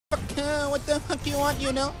motherfucker. What the fuck you want,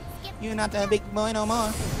 you know? You're not a big boy no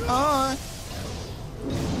more. Oh.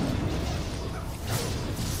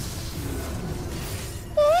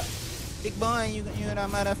 Big boy, you're the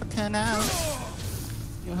motherfucker now.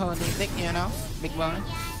 You hold the dick, you know? Big boy.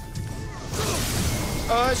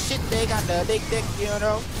 Oh shit, they got the big dick, you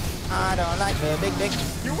know? I don't like the big dick.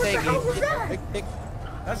 You what the hell was that? Big dick.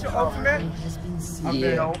 That's your ultimate? I'm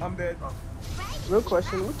dead. I'm dead. Real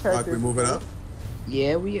question, what character? We moving up?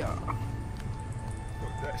 Yeah, we are.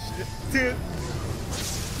 That shit.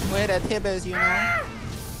 Where the tibbers, you know?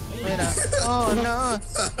 Where the... Oh no!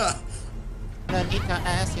 Then eat your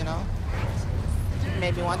ass, you know?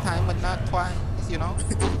 Maybe one time, but not twice, you know?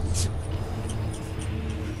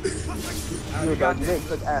 You got this.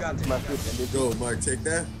 Took ass into my foot. Go, Mark, take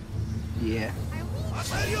that. Yeah.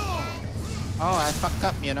 Oh, I fucked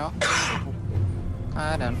up, you know?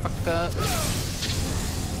 I done fucked up.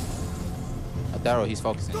 Daryl, he's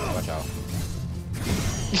focusing. Watch out.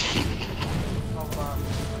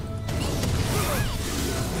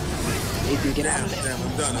 Nathan, get out of there. Damn,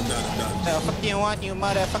 I'm done. The fuck you want, you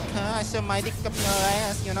motherfucker? I shove my dick up your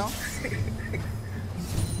ass, you know?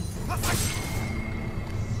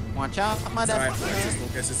 Watch out, motherfucker. Just don't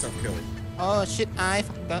get yourself killed. Oh shit, I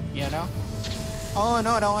fucked up, you know? Oh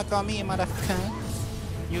no, don't work on me, motherfucker.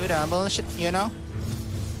 You the bullshit, you know?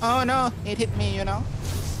 Oh no, it hit me, you know?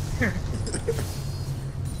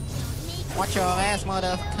 Watch your ass,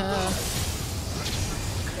 motherfucker.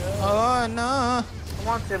 Oh no. Come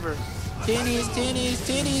on, Tibbers. Titties, titties,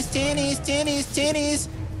 titties, titties, titties, titties.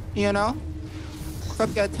 You know?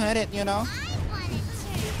 Fuck your turret, you know?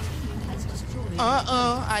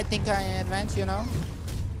 Uh-oh, I think I advanced, you know?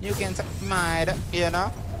 You can suck my, you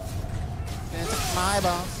know? You can suck my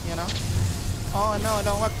balls, you know? Oh no,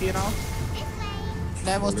 don't work, you know?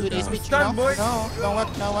 Levels to this bitch, you know? No,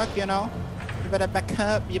 don't work, you know? You better back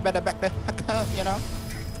up, you better back the fuck up, you know?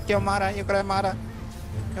 Your mother, your grandmother.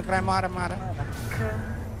 Your grandmother, mother.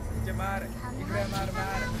 Your mother, your grandmother,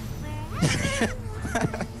 mother.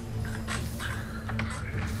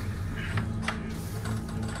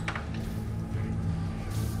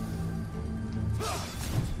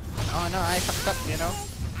 Oh no, I fucked up, you know?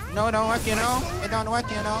 No, don't work, you know? It don't work,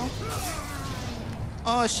 you know?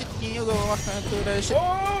 Oh shit, you go walk into the shit.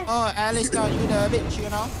 Oh, Alice, now you the bitch, you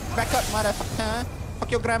know? Back up, motherfucker. Fuck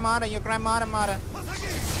your grandmother, mother.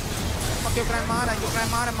 Fuck your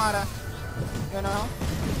grandmother, mother. You know?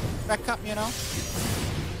 Back up, you know?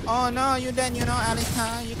 Oh no, you dead, you know, Alice,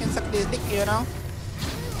 huh? You can suck this dick, you know?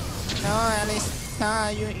 No, Alice, huh?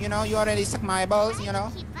 You know, you already suck my balls, you know?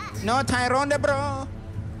 No, Tyrone, bro.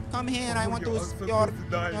 Come here, I want to your,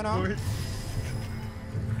 you know?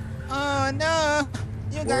 Oh no!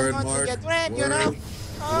 You guys want to get red, you know?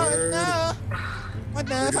 Oh no! What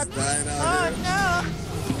the fuck? Oh no!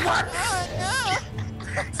 What? Oh no!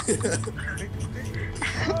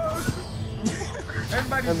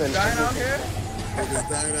 Everybody's dying out here? Everybody's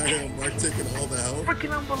dying out here. Mark taking all the help.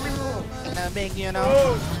 Freaking unbelievable. Big, you know?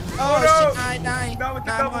 Oh shit, no! I die.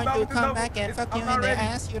 Now I'm going to come back and fuck you in the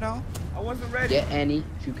ass, you know? I wasn't ready. Get Annie.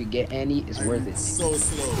 If you could get Annie, it's worth it. So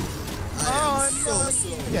slow. Oh no!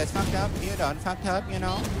 You just fucked up. You done fucked up, you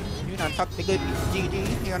know? You done fucked the good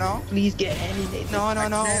GG, you know? Please get Annie, Nathan.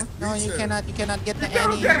 No, you cannot get the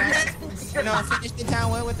Annie, you know? You know, finish the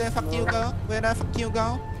tower. Where the fuck you go? Where the fuck you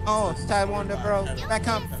go? Oh, Taiwan the bro. Back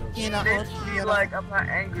up. You know, Like, I'm not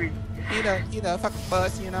angry. He the fuck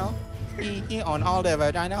bus, you know? He on all the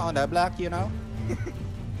vagina on the block, you know?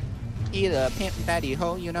 He the pimp daddy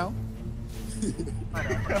hoe, you know? He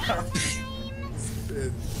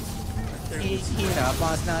the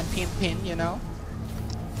boss not pin, you know?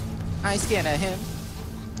 I scared of him.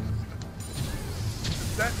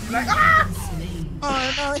 Like, ah!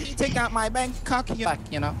 Oh no, he take out my bank cock,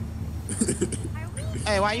 you know?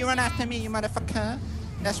 Hey, why you run after me, you motherfucker?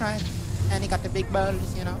 That's right. And he got the big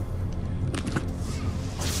balls, you know?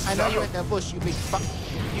 I know you in the bush, you big fuck.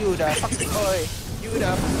 You the fucking boy. You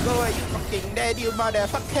the fucking boy, you fucking dead, you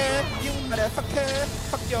motherfucker. You motherfucker.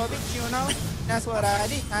 Fuck your bitch, you know? That's what I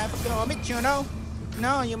did. I fuck your bitch, you know?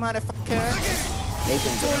 No, you motherfucker. It's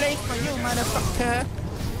too late for you, motherfucker.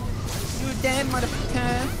 You dead,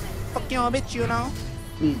 motherfucker. Fuck your bitch, you know?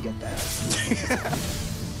 Please get that.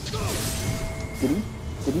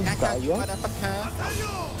 Did he die yet?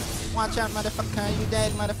 Motherfucker. Watch out, motherfucker. You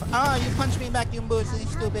dead, motherfucker. Oh, you punched me back, you bullshit,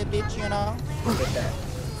 stupid bitch, you know? Get that.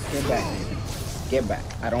 Get back, Nathan. Get back.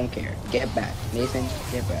 I don't care. Get back. Nathan,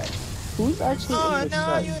 get back. Who's actually in this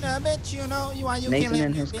no, you the bitch, you know? You Nathan killing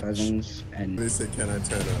and his bitch? cousins and... They said, can I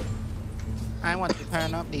turn up? I want to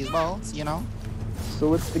turn up these balls, you know? So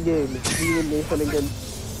what's the game? It's you and Nathan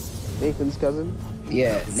against Nathan's cousin?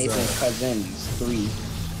 Yeah, It's, Nathan's cousins, 3.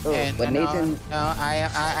 Oh, And but Nathan, I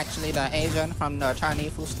actually the agent from the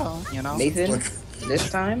Chinese food store, you know. Nathan, Fuck. this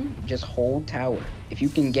time just hold tower. If you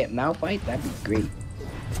can get Malphite, that'd be great.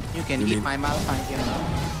 You can You eat mean- my mouth, you know.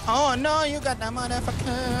 Oh no, you got that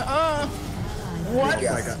motherfucker. Oh,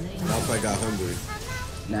 Malphite got hungry.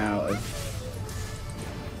 Now,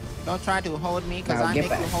 don't try to hold me, cause Now, I get make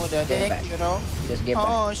back. you hold the Get dick, back. you know. just get back.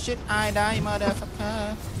 Oh shit, I die,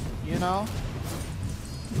 motherfucker. You know.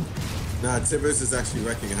 Nah, Tibbers is actually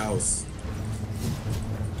wrecking house.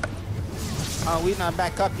 Oh, we not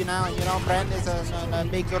back up, you know. You know, Brand is a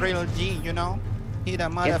big real G, you know. He the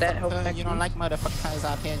Get that help motherfucker. back, You don't please. like motherfuckers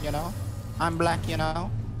out here, you know. I'm black, you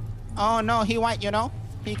know. Oh no, he white, you know.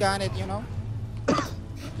 He got it, you know.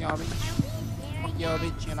 Yo, bitch. Fuck yo,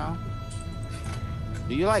 bitch, you know.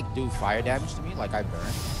 Do you like do fire damage to me like I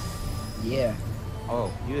burn? Yeah.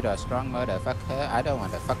 Oh, you the strong motherfucker. I don't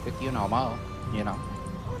want to fuck with you no more, you know.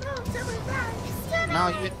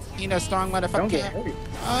 No, you the strong motherfucker. Don't get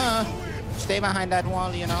hurt. Stay behind that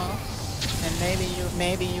wall, you know. And maybe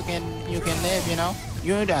you can live, you know.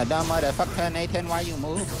 You the dumb motherfucker, Nathan. Why you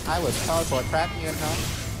move? I was called for trap, you know.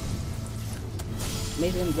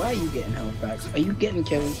 Nathan, why are you getting health back? Are you getting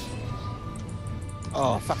kills?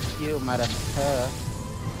 Oh, fuck you, motherfucker.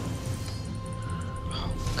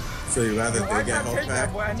 So you rather Why they get can't health take that,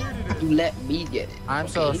 back? boy? I needed it. You let me get it. I'm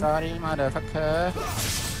so okay? sorry, motherfucker.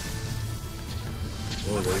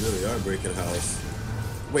 Oh, they really are breaking house.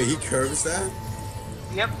 Wait, he curves that?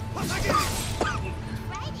 Yep.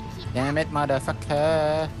 Damn it,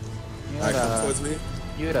 motherfucker. Alright, come towards me.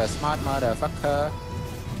 You the smart motherfucker.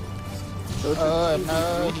 Oh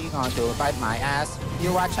no, he going to bite my ass.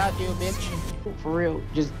 You watch out, you bitch. For real,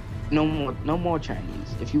 just no more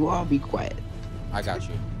Chinese. If you all be quiet. I got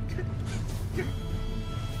you.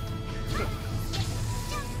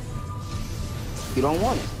 You don't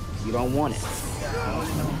want it. You don't want it.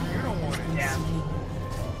 You don't want it. Yeah.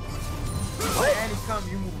 When Annie come,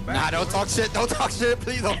 you move back. Nah, don't talk shit. Don't talk shit.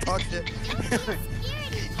 Please don't talk shit. See,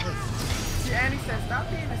 Annie said, stop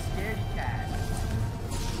being a scaredy cat.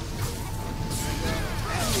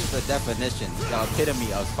 That is the definition, the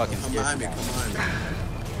epitome of fucking Come scared on me, cat. come on me.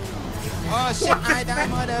 Oh shit, I die,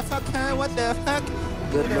 motherfucker. What the fuck?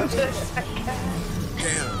 Good luck.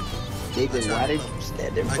 Damn. Nathan, why did you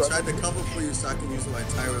stand in I front tried to cover for you so I can use my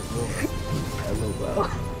tyrant roar.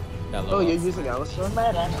 LOL. Oh, you're using our son?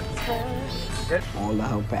 All the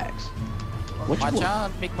health packs. What you Watch want?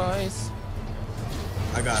 out, big boys.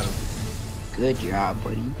 I got him. Good job,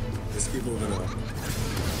 buddy. Let's keep moving on.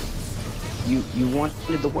 You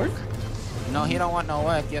wanted the work? No, he don't want no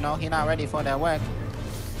work, you know. He not ready for that work.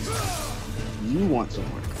 You want some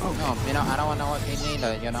work. Oh, No, you know, I don't want no work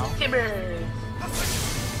neither, you know.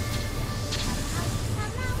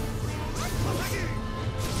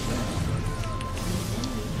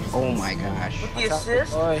 oh my gosh. The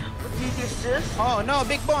assist? Boy. The assist? Oh no,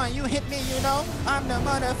 big boy, you hit me, you know. I'm the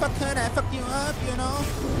motherfucker that fucked you up, you know.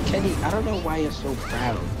 Kenny, I don't know why you're so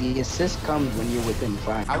proud. The assist comes when you're within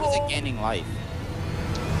 5. I was gaining life.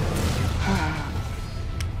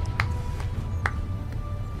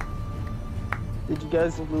 Did you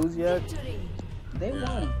guys lose yet? They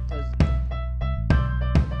won. 'Cause